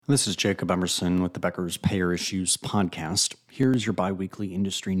This is Jacob Emerson with the Becker's Payer Issues podcast. Here's your biweekly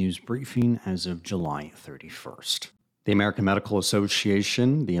industry news briefing as of July 31st. The American Medical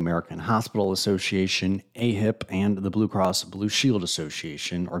Association, the American Hospital Association, AHIP, and the Blue Cross Blue Shield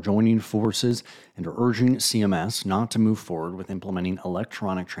Association are joining forces and are urging CMS not to move forward with implementing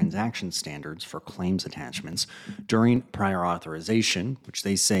electronic transaction standards for claims attachments during prior authorization, which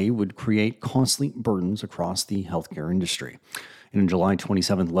they say would create costly burdens across the healthcare industry. In a July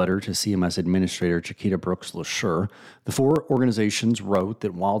 27th letter to CMS Administrator Chiquita Brooks-LaSure, the four organizations wrote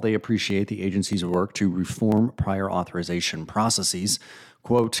that while they appreciate the agency's work to reform prior authorization processes,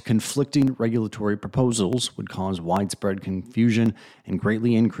 quote, conflicting regulatory proposals would cause widespread confusion and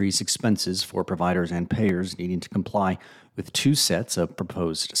greatly increase expenses for providers and payers needing to comply with two sets of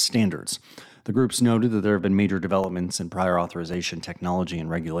proposed standards. The groups noted that there have been major developments in prior authorization technology and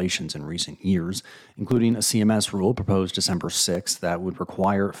regulations in recent years, including a CMS rule proposed December 6th that would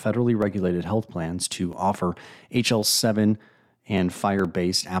require federally regulated health plans to offer HL7 and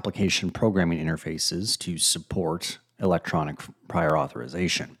FHIR-based application programming interfaces to support electronic prior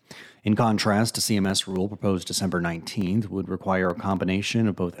authorization. In contrast, a CMS rule proposed December 19th would require a combination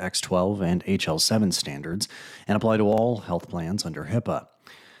of both X12 and HL7 standards and apply to all health plans under HIPAA.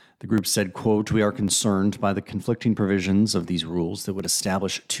 The group said, quote, we are concerned by the conflicting provisions of these rules that would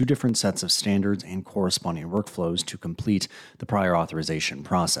establish two different sets of standards and corresponding workflows to complete the prior authorization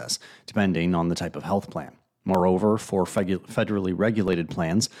process, depending on the type of health plan. Moreover, for federally regulated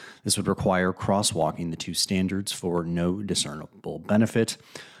plans, this would require crosswalking the two standards for no discernible benefit.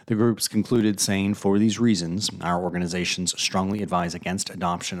 The groups concluded saying, for these reasons, our organizations strongly advise against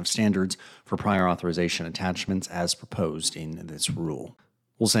adoption of standards for prior authorization attachments as proposed in this rule.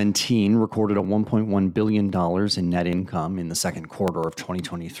 Centene recorded a $1.1 billion in net income in the second quarter of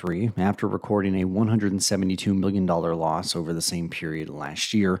 2023 after recording a $172 million loss over the same period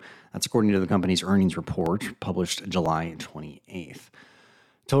last year. That's according to the company's earnings report published July 28th.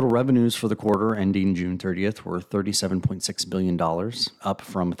 Total revenues for the quarter ending June 30th were $37.6 billion, up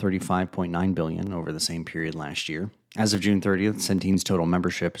from $35.9 billion over the same period last year. As of June 30th, Centene's total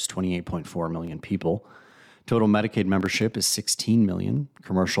membership is 28.4 million people. Total Medicaid membership is 16 million,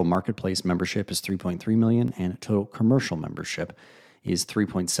 commercial marketplace membership is 3.3 million, and total commercial membership is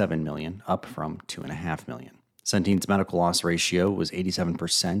 3.7 million, up from 2.5 million. Centene's medical loss ratio was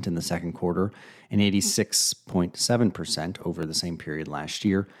 87% in the second quarter and 86.7% over the same period last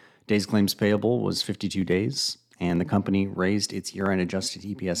year. Days claims payable was 52 days, and the company raised its year-end adjusted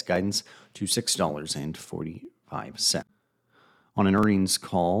EPS guidance to $6.45. On an earnings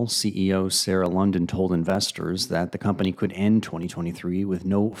call, CEO Sarah London told investors that the company could end 2023 with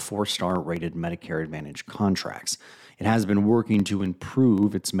no 4-star rated Medicare Advantage contracts. It has been working to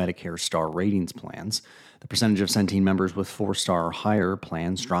improve its Medicare Star Ratings plans. The percentage of Centene members with 4-star or higher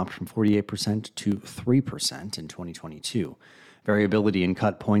plans dropped from 48% to 3% in 2022. Variability in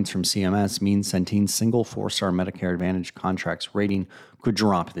cut points from CMS means Centene's single 4-star Medicare Advantage contracts rating could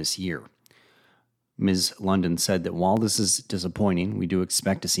drop this year. Ms. London said that while this is disappointing, we do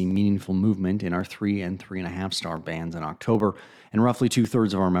expect to see meaningful movement in our 3 and 3.5 star bands in October, and roughly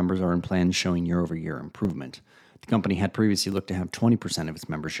 2/3 of our members are in plans showing year-over-year improvement. The company had previously looked to have 20% of its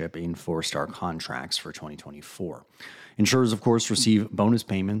membership in 4-star contracts for 2024. Insurers, of course, receive bonus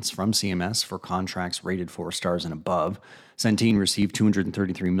payments from CMS for contracts rated 4 stars and above. Centene received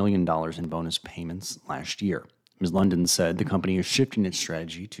 $233 million in bonus payments last year. Ms. London said the company is shifting its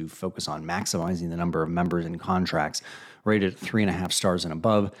strategy to focus on maximizing the number of members in contracts rated 3.5 stars and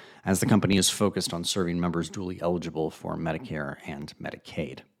above, as the company is focused on serving members duly eligible for Medicare and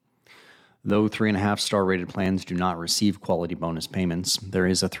Medicaid. Though 3.5 star rated plans do not receive quality bonus payments, there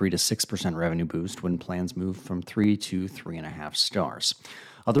is a 3 to 6% revenue boost when plans move from 3 to 3.5 stars.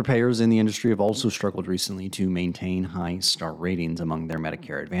 Other payers in the industry have also struggled recently to maintain high star ratings among their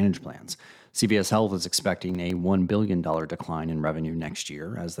Medicare Advantage plans. CVS Health is expecting a $1 billion decline in revenue next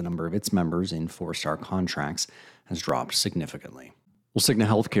year as the number of its members in 4-star contracts has dropped significantly. Cigna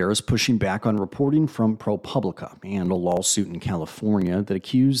Healthcare is pushing back on reporting from ProPublica and a lawsuit in California that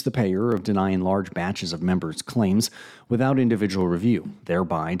accused the payer of denying large batches of members' claims without individual review,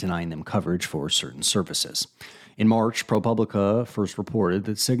 thereby denying them coverage for certain services. In March, ProPublica first reported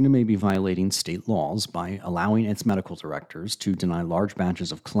that Cigna may be violating state laws by allowing its medical directors to deny large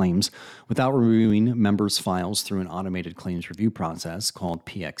batches of claims without reviewing members' files through an automated claims review process called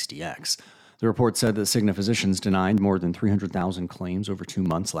PXDX. The report said that Cigna physicians denied more than 300,000 claims over 2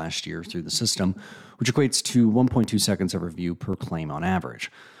 months last year through the system, which equates to 1.2 seconds of review per claim on average.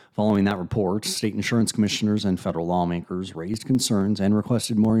 Following that report, state insurance commissioners and federal lawmakers raised concerns and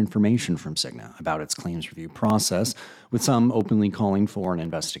requested more information from Cigna about its claims review process, with some openly calling for an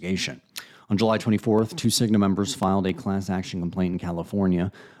investigation. On July 24th, two Cigna members filed a class action complaint in California,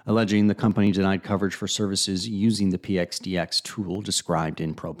 alleging the company denied coverage for services using the PXDX tool described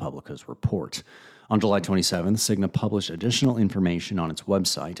in ProPublica's report. On July 27th, Cigna published additional information on its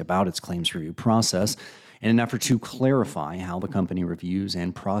website about its claims review process in an effort to clarify how the company reviews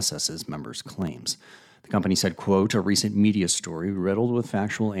and processes members' claims. The company said, quote, "A recent media story riddled with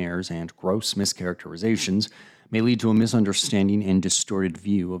factual errors and gross mischaracterizations may lead to a misunderstanding and distorted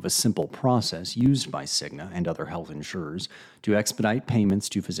view of a simple process used by Cigna and other health insurers to expedite payments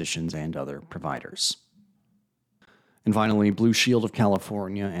to physicians and other providers." And finally, Blue Shield of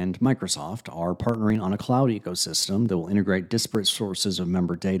California and Microsoft are partnering on a cloud ecosystem that will integrate disparate sources of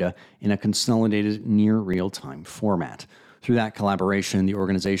member data in a consolidated, near real-time format. Through that collaboration, the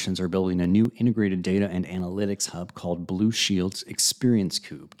organizations are building a new integrated data and analytics hub called Blue Shield's Experience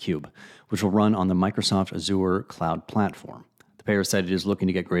Cube, which will run on the Microsoft Azure cloud platform. The payer said it is looking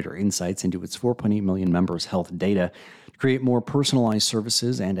to get greater insights into its 4.8 million members' health data to create more personalized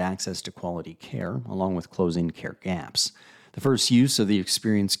services and access to quality care, along with closing care gaps. The first use of the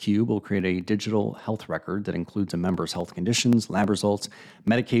Experience Cube will create a digital health record that includes a member's health conditions, lab results,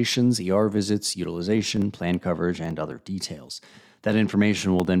 medications, ER visits, utilization, plan coverage, and other details. That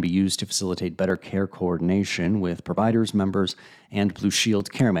information will then be used to facilitate better care coordination with providers, members, and Blue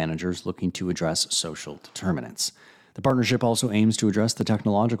Shield care managers looking to address social determinants. The partnership also aims to address the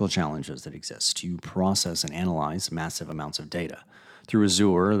technological challenges that exist to process and analyze massive amounts of data. Through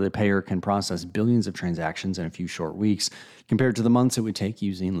Azure, the payer can process billions of transactions in a few short weeks, compared to the months it would take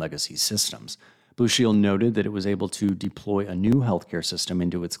using legacy systems. Blue Shield noted that it was able to deploy a new healthcare system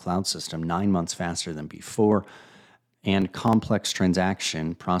into its cloud system 9 months faster than before, and complex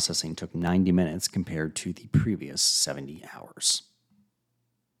transaction processing took 90 minutes compared to the previous 70 hours.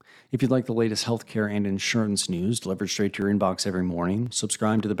 If you'd like the latest healthcare and insurance news delivered straight to your inbox every morning,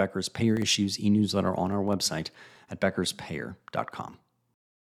 subscribe to the Becker's Payer Issues e-newsletter on our website at beckerspayer.com.